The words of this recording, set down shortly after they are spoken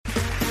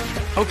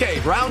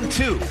Okay, round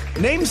two.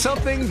 Name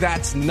something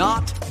that's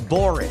not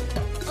boring.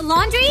 A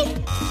laundry?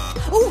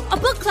 Ooh, a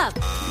book club.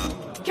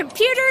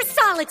 Computer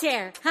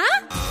solitaire,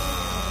 huh?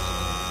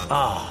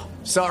 Ah,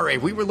 sorry,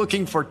 we were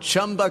looking for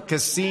Chumba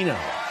Casino.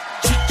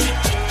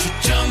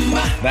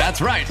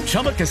 That's right,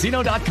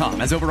 ChumbaCasino.com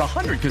has over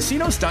 100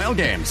 casino-style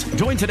games.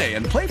 Join today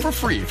and play for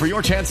free for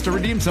your chance to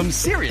redeem some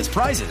serious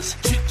prizes.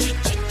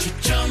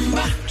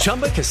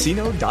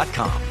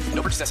 ChumbaCasino.com.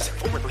 No purchase necessary.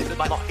 Void where prohibited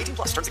by law. 18+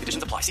 terms and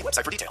conditions apply. See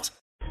website for details.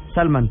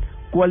 Zalman,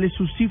 ¿cuál es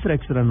su cifra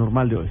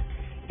extranormal de hoy?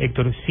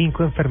 Héctor,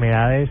 5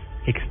 enfermedades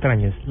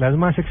extrañas, las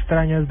más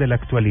extrañas de la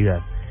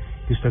actualidad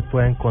que usted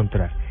pueda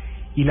encontrar.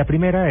 Y la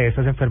primera de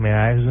estas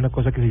enfermedades es una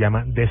cosa que se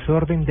llama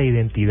desorden de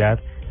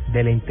identidad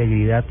de la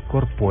integridad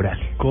corporal.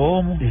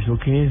 ¿Cómo? ¿Eso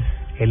qué es?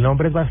 El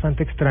nombre es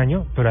bastante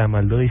extraño, pero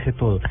además lo dice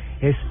todo.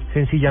 Es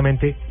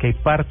sencillamente que hay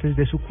partes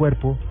de su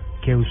cuerpo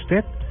que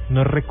usted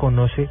no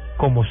reconoce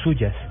como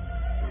suyas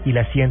y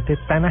las siente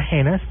tan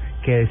ajenas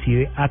que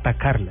decide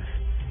atacarlas.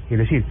 Es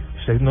decir,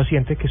 usted no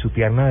siente que su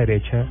pierna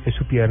derecha es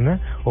su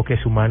pierna o que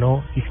su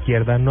mano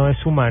izquierda no es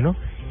su mano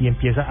y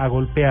empieza a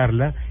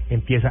golpearla,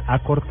 empieza a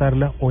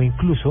cortarla, o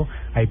incluso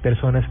hay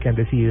personas que han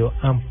decidido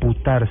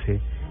amputarse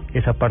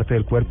esa parte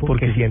del cuerpo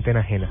porque sienten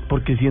ajena.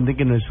 Porque sienten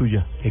que no es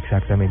suya.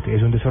 Exactamente,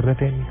 es un desorden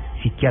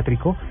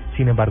psiquiátrico,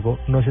 sin embargo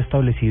no se ha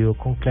establecido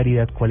con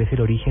claridad cuál es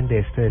el origen de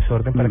este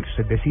desorden para que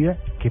usted decida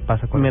qué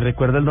pasa con él. ¿Me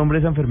recuerda el nombre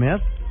de esa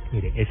enfermedad?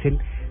 Mire, es el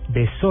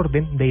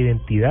desorden de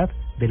identidad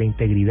de la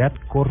integridad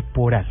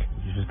corporal.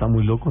 Eso está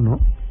muy loco, ¿no?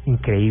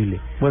 Increíble.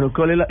 Bueno,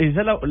 ¿cuál es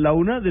esa es la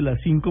una de las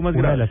 5 más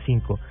graves? Una de las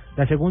 5.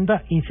 La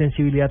segunda,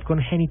 insensibilidad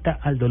congénita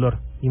al dolor.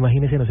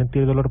 Imagínese no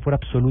sentir dolor por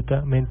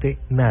absolutamente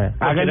nada.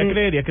 Hágale,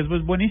 creería que eso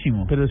es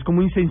buenísimo. ¿Pero es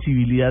como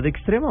insensibilidad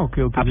extrema o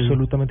qué?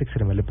 Absolutamente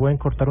extrema. Le pueden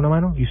cortar una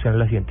mano y usted no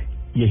la siente.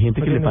 ¿Y hay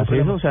gente que le pasa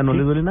eso? O sea, ¿no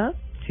le duele nada?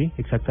 Sí,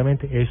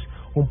 exactamente. Es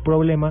un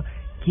problema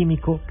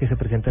químico que se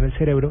presenta en el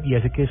cerebro y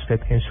hace que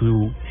usted en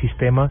su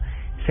sistema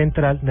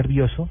central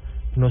nervioso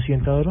no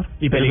sienta dolor.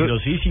 Y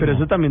peligrosísimo. Pero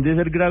eso también debe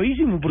ser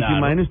gravísimo, porque claro.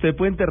 Imagínese, usted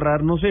puede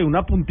enterrar, no sé,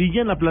 una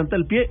puntilla en la planta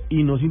del pie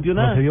y no sintió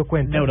nada. No se dio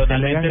cuenta.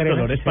 Neuronalmente el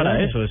dolor es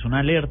para eso, es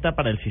una alerta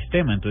para el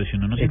sistema. Entonces, si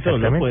uno no siente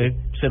dolor, puede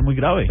ser muy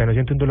grave. Usted no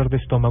siente un dolor de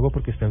estómago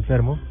porque está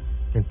enfermo,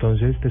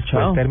 entonces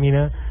después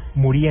termina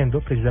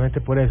muriendo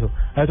precisamente por eso.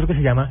 Hay otro que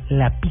se llama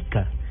la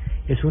pica.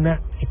 Es una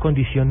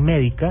condición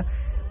médica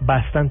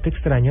bastante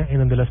extraña en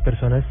donde las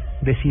personas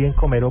deciden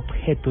comer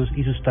objetos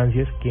y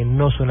sustancias que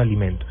no son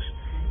alimentos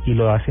y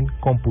lo hacen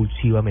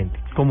compulsivamente.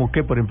 ¿Como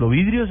qué? Por ejemplo,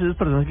 vidrios, esas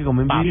personas que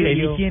comen papel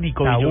vidrio,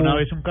 higiénico, tabú, yo una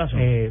vez un caso.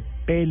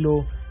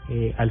 Pelo,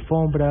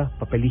 alfombra,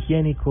 papel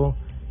higiénico,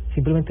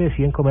 simplemente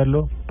deciden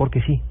comerlo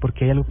porque sí,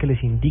 porque hay algo que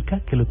les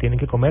indica que lo tienen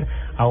que comer,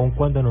 aun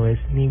cuando no es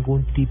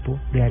ningún tipo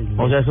de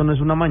alimento. O sea, eso no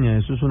es una maña,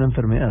 eso es una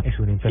enfermedad. Es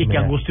una enfermedad. Y que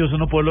angustioso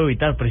no poderlo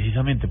evitar,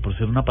 precisamente por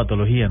ser una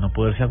patología, no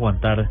poderse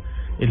aguantar.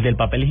 El del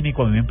papel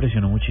higiénico a mí me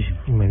impresionó muchísimo.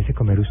 Imagínese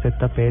comer usted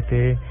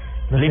tapete,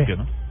 no limpio,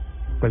 sé, ¿no?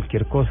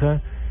 Cualquier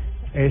cosa.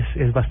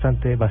 Es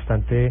bastante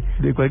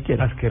de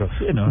cualquiera asqueroso.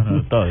 Sí,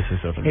 no, todo eso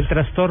es horrible. El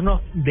trastorno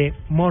de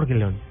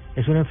Morgellon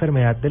es una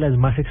enfermedad de las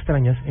más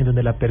extrañas en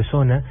donde la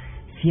persona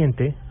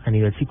siente a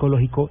nivel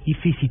psicológico y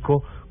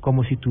físico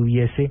como si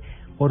tuviese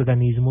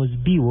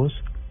organismos vivos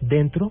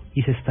dentro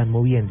y se están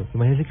moviendo.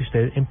 Imagínese que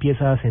usted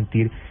empieza a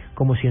sentir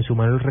como si en su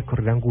mano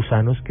recorrieran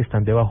gusanos que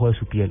están debajo de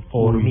su piel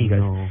o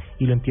hormigas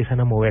y lo empiezan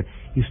a mover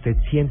y usted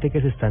siente que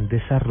se están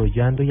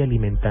desarrollando y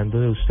alimentando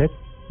de usted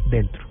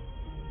dentro.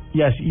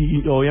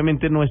 Y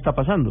obviamente no está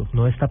pasando.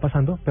 No está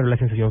pasando, pero la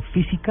sensación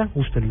física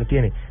usted la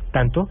tiene,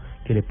 tanto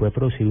que le puede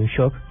producir un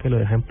shock que lo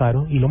deja en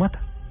paro y lo mata.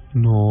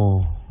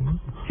 No.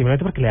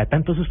 Simplemente porque le da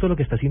tanto susto lo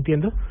que está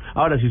sintiendo.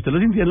 Ahora, si usted lo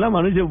sintiera en la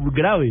mano, dice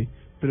grave,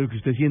 pero que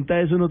usted sienta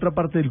eso en otra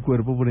parte del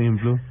cuerpo, por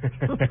ejemplo.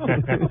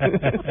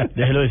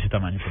 Déjelo de ese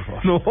tamaño,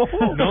 por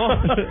favor.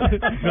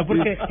 No,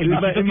 porque el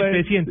bichito que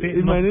usted siente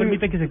no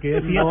permite que se quede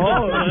así.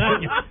 No.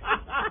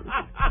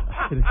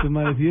 Pero esto es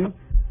parecido.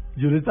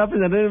 Yo le estaba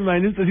pensando en el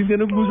imagínese usted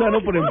sintiendo un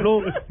gusano, por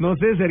ejemplo, no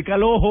sé, cerca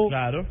al ojo.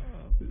 Claro.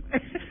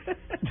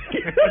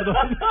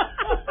 Perdón.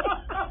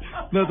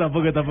 No,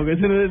 tampoco,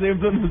 ese no es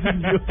ejemplo, no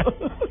sirvió.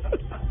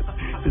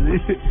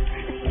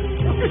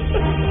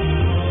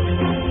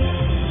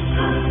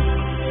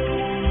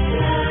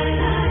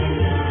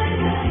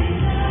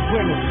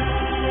 Bueno.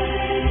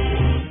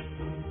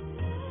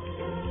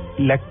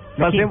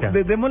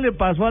 Démosle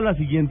paso a la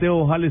siguiente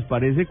hoja, ¿les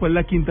parece? ¿Cuál es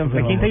la quinta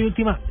enfermedad? La quinta y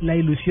última, la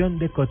ilusión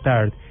de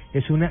Cotard.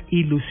 Es una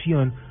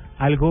ilusión,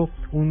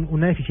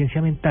 una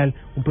deficiencia mental,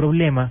 un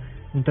problema,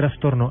 un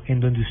trastorno en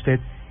donde usted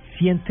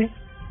siente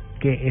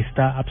que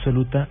está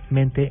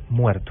absolutamente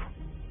muerto.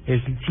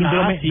 El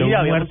síndrome de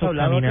un muerto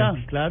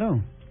caminante.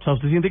 Claro. O sea,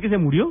 ¿usted siente que se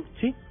murió?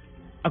 Sí.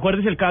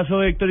 Acuérdese el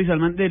caso, Héctor y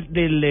Zalman,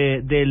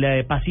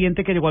 del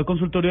paciente que llegó al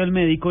consultorio del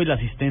médico y el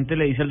asistente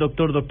le dice al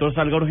doctor,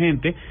 salga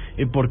urgente,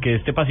 porque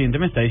este paciente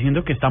me está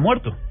diciendo que está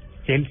muerto.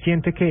 Él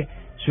siente que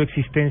su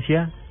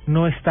existencia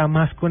no está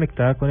más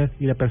conectada con él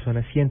y la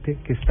persona siente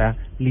que está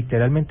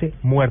literalmente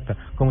muerta,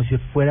 como si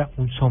fuera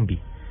un zombie.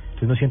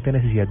 Entonces no siente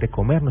necesidad de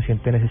comer, no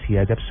siente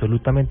necesidad de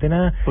absolutamente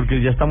nada.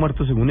 Porque ya está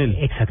muerto según él.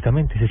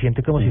 Exactamente, se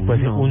siente como si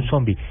fuese un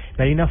zombie.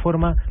 No hay una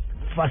forma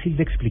fácil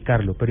de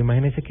explicarlo, pero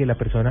imagínense que la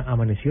persona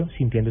amaneció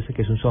sintiéndose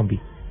que es un zombie,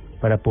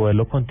 para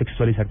poderlo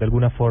contextualizar de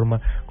alguna forma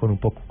con un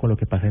poco con lo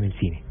que pasa en el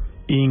cine.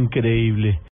 Increíble.